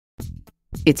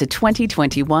It's a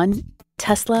 2021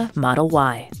 Tesla Model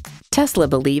Y. Tesla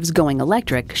believes going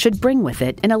electric should bring with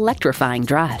it an electrifying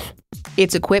drive.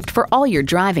 It's equipped for all your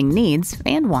driving needs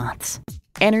and wants.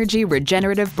 Energy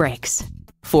regenerative brakes,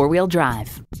 four-wheel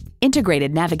drive,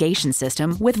 integrated navigation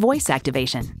system with voice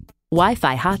activation,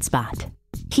 Wi-Fi hotspot,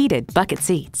 heated bucket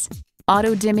seats,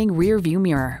 auto-dimming rear view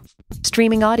mirror,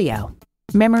 streaming audio,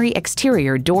 memory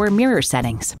exterior door mirror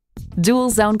settings, dual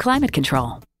zone climate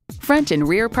control, front and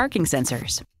rear parking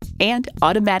sensors, and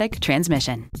automatic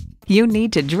transmission. You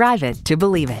need to drive it to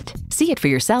believe it. See it for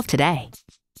yourself today.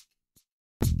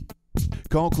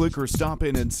 Call, click, or stop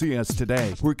in and see us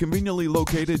today. We're conveniently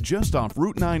located just off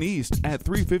Route 9 East at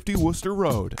 350 Worcester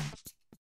Road.